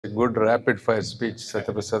A good rapid fire speech,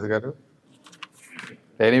 Satyaprasad garu.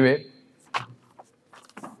 Anyway,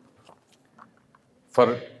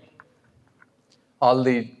 for all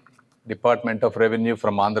the Department of Revenue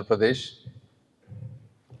from Andhra Pradesh,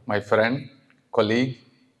 my friend, colleague,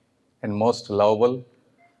 and most lovable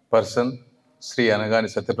person, Sri Anagani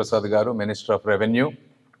Satyaprasad garu, Minister of Revenue,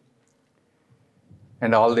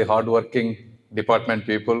 and all the hardworking department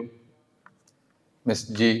people, Ms.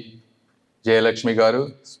 G. Jayalakshmi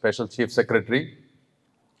garu, Special Chief Secretary,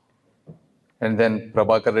 and then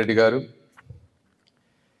Prabhakar Reddy garu,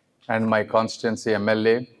 and my constituency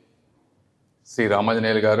MLA, Sri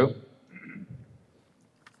Ramajanel garu,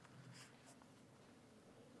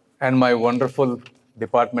 and my wonderful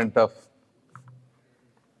Department of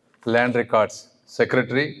Land Records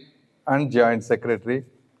Secretary and Joint Secretary,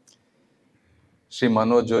 Sri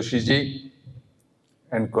Manoj Joshi ji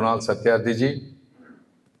and Kunal Satyarthi ji,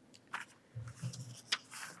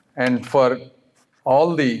 and for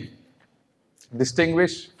all the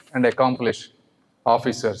distinguished and accomplished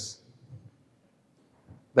officers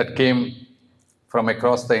that came from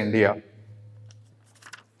across the India,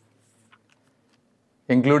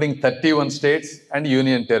 including 31 states and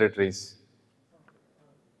union territories,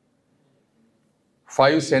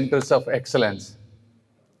 5 centers of excellence,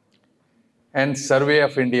 and Survey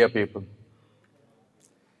of India people,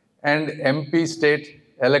 and MP State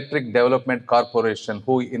Electric Development Corporation,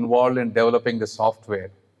 who involved in developing the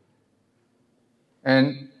software,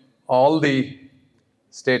 and all the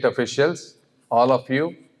state officials, all of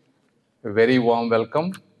you, a very warm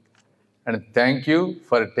welcome, and thank you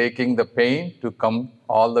for taking the pain to come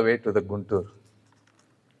all the way to the Guntur.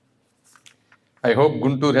 I hope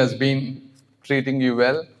Guntur has been treating you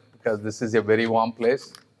well, because this is a very warm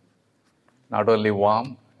place. Not only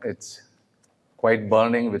warm, it's quite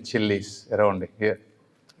burning with chilies around here.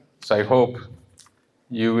 So I hope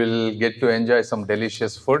you will get to enjoy some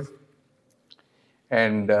delicious food,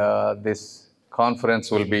 and this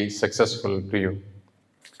conference will be successful to you.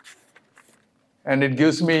 And it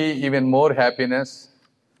gives me even more happiness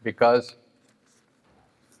because,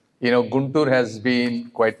 Guntur has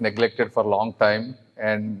been quite neglected for a long time,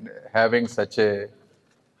 and having such a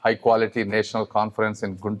high quality national conference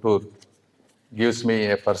in Guntur gives me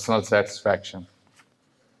a personal satisfaction.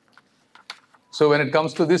 So when it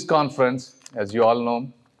comes to this conference, as you all know,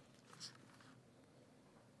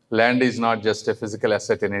 land is not just a physical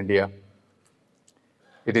asset in India.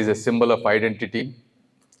 It is a symbol of identity,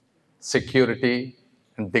 security,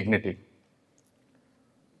 and dignity.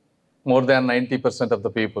 More than 90% of the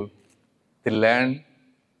people, the land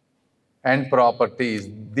and property is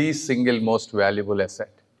the single most valuable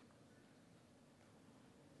asset.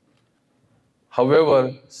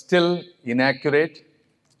 However, still inaccurate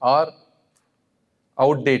or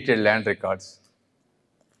outdated land records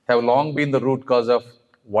have long been the root cause of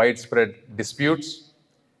widespread disputes,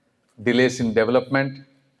 delays in development,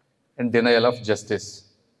 and denial of justice.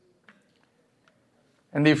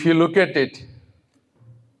 And if you look at it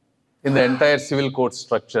in the entire civil court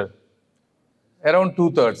structure, around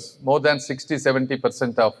 2/3, more than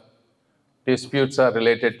 60–70% of disputes are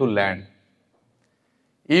related to land.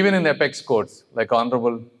 Even in apex courts, like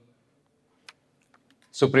Honorable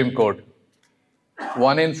Supreme Court,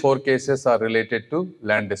 1 in 4 cases are related to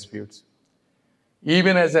land disputes.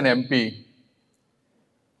 Even as an MP,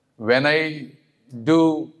 when I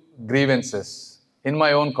do grievances in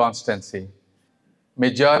my own constituency,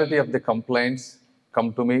 majority of the complaints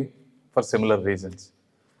come to me for similar reasons.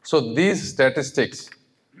 So these statistics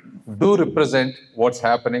do represent what's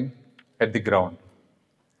happening at the ground.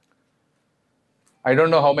 I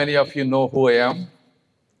don't know how many of you know who I am,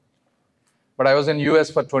 but I was in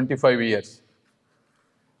US for 25 years.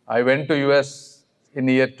 I went to US in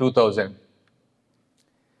the year 2000.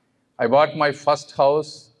 I bought my first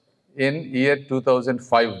house in year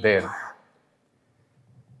 2005 there.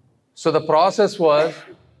 So the process was,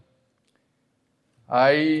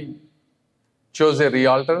 I chose a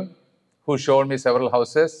realtor who showed me several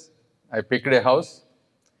houses. I picked a house.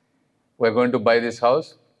 We're going to buy this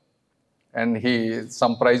house. And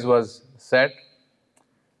some price was set.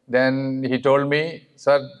 Then he told me,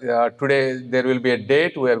 sir, today there will be a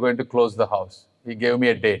date, we are going to close the house. He gave me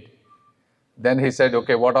a date. Then he said,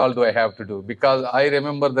 okay, what all do I have to do? Because I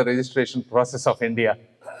remember the registration process of India.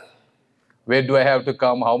 Where do I have to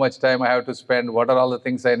come? How much time I have to spend? What are all the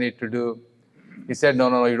things I need to do? He said,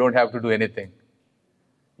 no, you don't have to do anything.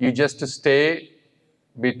 You just stay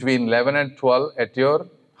between 11 and 12 at your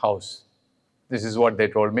house. This is what they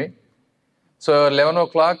told me. So 11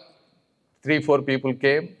 o'clock, 3–4 people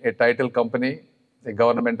came, a title company, a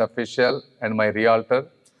government official, and my realtor.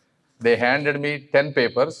 They handed me 10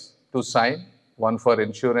 papers to sign, one for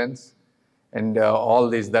insurance and all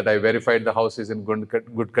these that I verified the house is in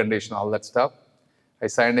good condition, all that stuff. I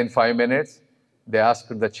signed in 5 minutes. They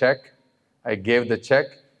asked the check. I gave the check.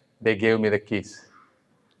 They gave me the keys.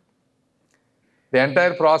 The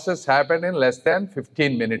entire process happened in less than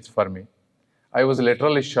 15 minutes for me. I was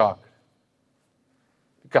literally shocked.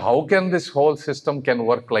 Because how can this whole system can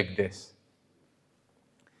work like this?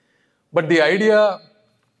 But the idea,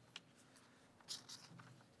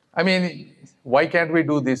 I mean, why can't we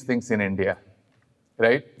do these things in India,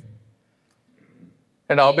 right?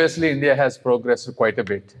 And obviously, India has progressed quite a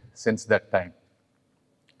bit since that time.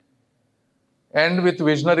 And with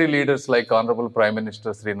visionary leaders like Honorable Prime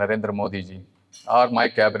Minister Sri Narendra Modi ji, or my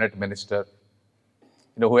cabinet minister,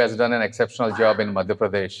 who has done an exceptional job in Madhya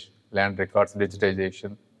Pradesh, land records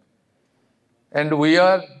digitization. And we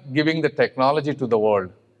are giving the technology to the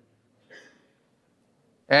world.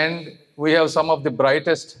 And we have some of the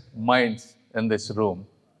brightest minds in this room.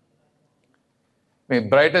 I mean,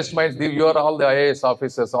 brightest minds, you are all the IAS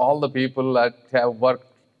officers, all the people that have worked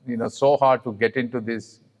so hard to get into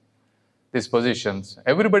these positions.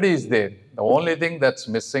 Everybody is there. The only thing that's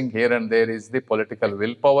missing here and there is the political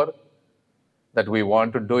willpower that we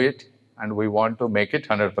want to do it and we want to make it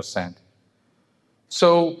 100%.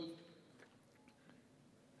 So,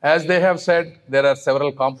 as they have said, there are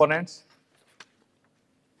several components.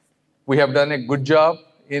 We have done a good job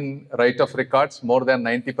in right of records. More than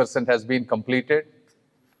 90% has been completed.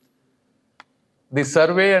 The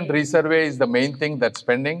survey and resurvey is the main thing that's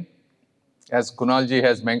pending. As Kunalji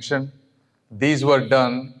has mentioned, these were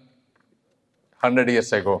done 100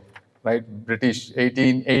 years ago, right? British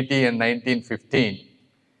 1880 and 1915.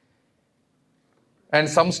 And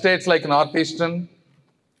some states like Northeastern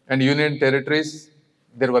and Union Territories,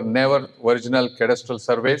 there were never original cadastral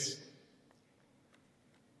surveys.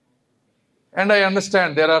 And I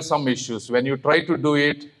understand there are some issues. When you try to do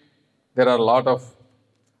it, there are a lot of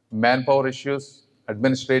manpower issues,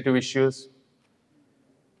 administrative issues,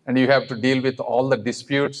 and you have to deal with all the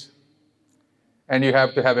disputes, and you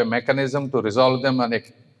have to have a mechanism to resolve them in a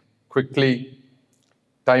quickly,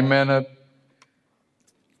 time manner.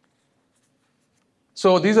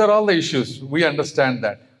 So these are all the issues. We understand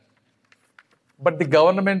that. But the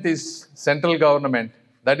government is central government.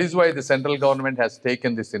 That is why the central government has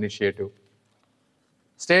taken this initiative.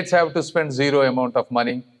 States have to spend zero amount of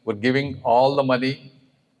money. We're giving all the money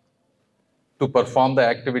to perform the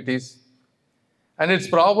activities. And it's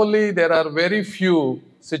probably, there are very few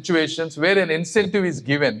situations where an incentive is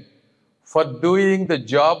given for doing the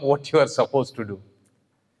job what you are supposed to do.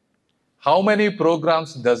 How many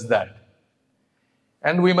programs does that?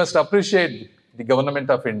 And we must appreciate the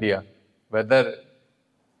government of India, whether,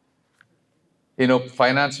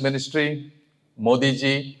 finance ministry, Modi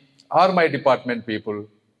ji, or my department people,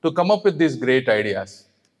 to come up with these great ideas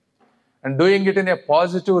and doing it in a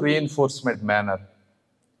positive reinforcement manner.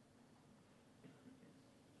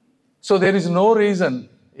 So there is no reason,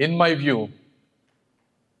 in my view,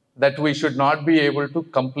 that we should not be able to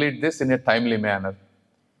complete this in a timely manner.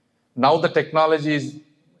 Now the technology is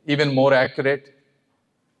even more accurate.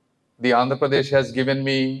 The Andhra Pradesh has given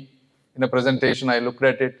me, in a presentation, I looked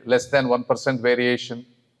at it, less than 1% variation.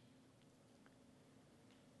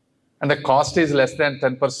 And the cost is less than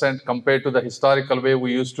 10% compared to the historical way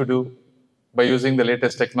we used to do by using the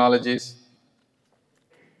latest technologies.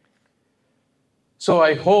 So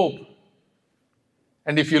I hope,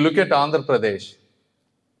 and if you look at Andhra Pradesh,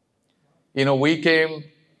 we came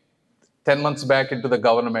 10 months back into the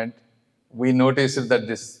government. We noticed that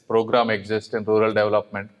this program exists in rural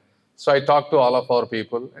development. So I talked to all of our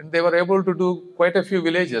people, and they were able to do quite a few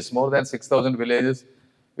villages, more than 6,000 villages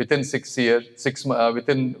within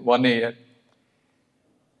within 1 year.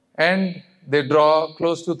 And they draw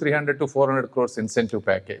close to 300 to 400 crores incentive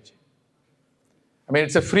package. I mean,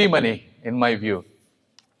 it's a free money in my view.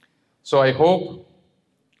 So I hope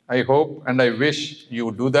and I wish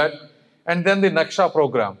you do that. And then the NAKSHA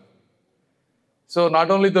program. So not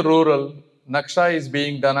only the rural, NAKSHA is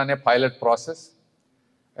being done on a pilot process.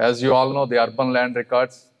 As you all know, the urban land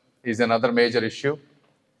records is another major issue.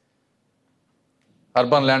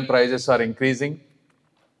 Urban land prices are increasing.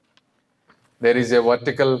 There is a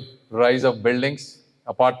vertical rise of buildings,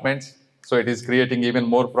 apartments, so it is creating even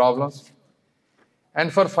more problems.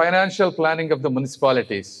 And for financial planning of the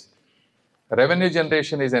municipalities, revenue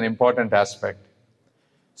generation is an important aspect.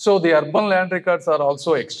 So the urban land records are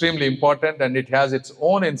also extremely important, and it has its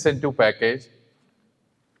own incentive package.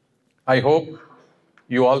 I hope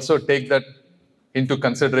you also take that into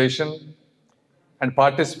consideration and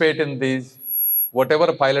participate in these,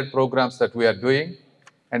 whatever pilot programs that we are doing,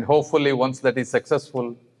 And hopefully, once that is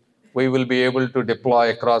successful, we will be able to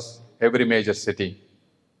deploy across every major city.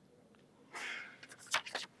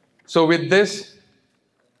 So with this,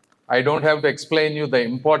 I don't have to explain you the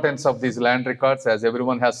importance of these land records, as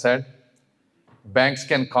everyone has said. Banks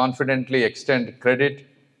can confidently extend credit,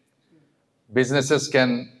 businesses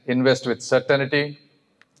can invest with certainty,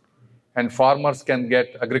 and farmers can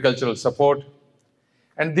get agricultural support.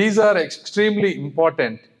 And these are extremely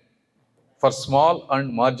important for small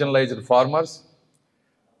and marginalized farmers,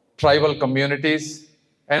 tribal communities,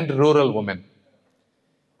 and rural women.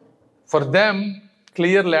 For them,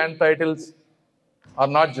 clear land titles are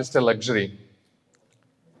not just a luxury.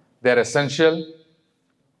 They are essential.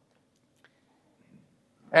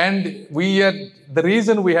 And the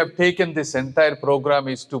reason we have taken this entire program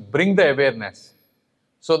is to bring the awareness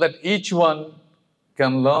so that each one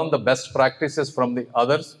can learn the best practices from the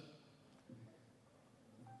others,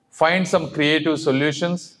 find some creative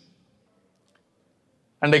solutions,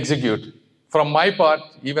 and execute. From my part,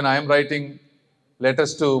 even I am writing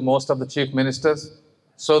letters to most of the chief ministers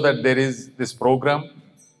so that there is this program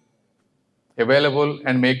available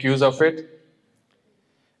and make use of it.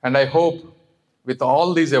 And I hope with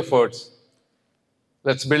all these efforts,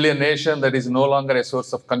 let's build a nation that is no longer a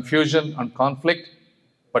source of confusion and conflict,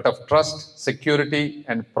 but of trust, security,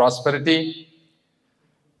 and prosperity.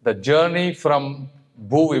 The journey from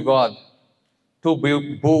Bhu Vivad to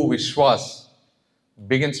Bhu Vishwas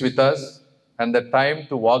begins with us, and the time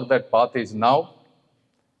to walk that path is now.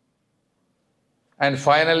 And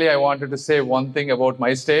finally, I wanted to say one thing about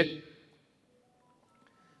my state.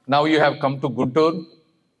 Now you have come to Guntur.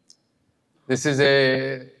 This is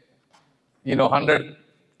a 100,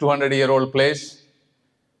 200-year-old place,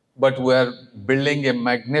 but we are building a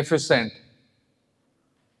magnificent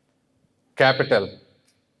capital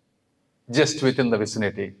just within the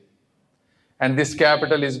vicinity. And this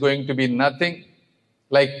capital is going to be nothing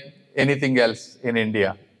like anything else in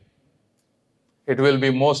India. It will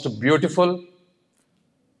be most beautiful,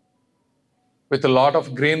 with a lot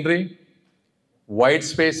of greenery, wide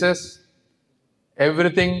spaces,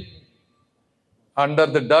 everything under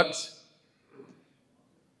the ducts,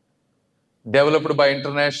 developed by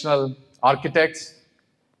international architects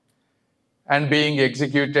and being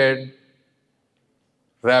executed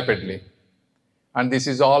rapidly. And this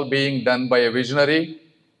is all being done by a visionary,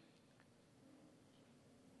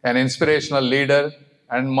 an inspirational leader,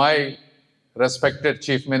 and my respected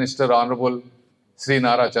Chief Minister, Honorable Sri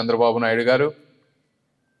Nara Chandrababu Naidu Garu.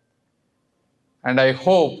 And I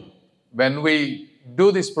hope when we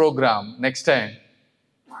do this program next time,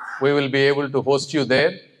 we will be able to host you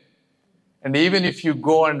there. And even if you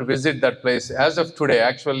go and visit that place, as of today,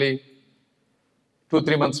 actually,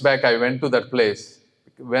 2-3 months back, I went to that place.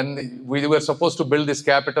 When we were supposed to build this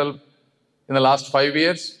capital in the last 5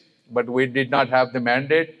 years, but we did not have the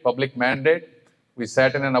mandate, public mandate. We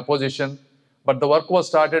sat in an opposition, but the work was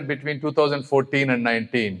started between 2014 and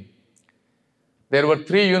 19. There were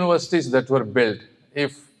 3 universities that were built.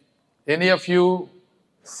 If any of you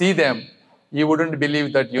see them, you wouldn't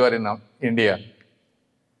believe that you are in India.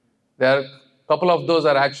 There are a couple of those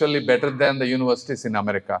are actually better than the universities in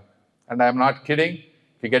America. And I'm not kidding.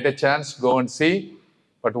 If you get a chance, go and see.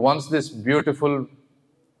 But once this beautiful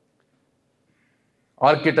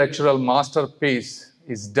architectural masterpiece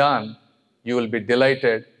is done, you will be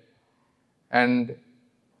delighted. And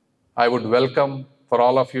I would welcome for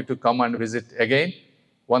all of you to come and visit again.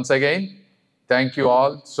 Once again, thank you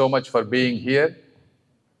all so much for being here.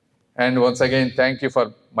 And once again, thank you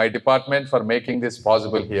for my department for making this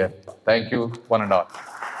possible here. Thank you, one and all.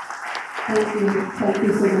 Thank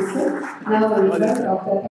you so much, sir. Now I will invite Dr.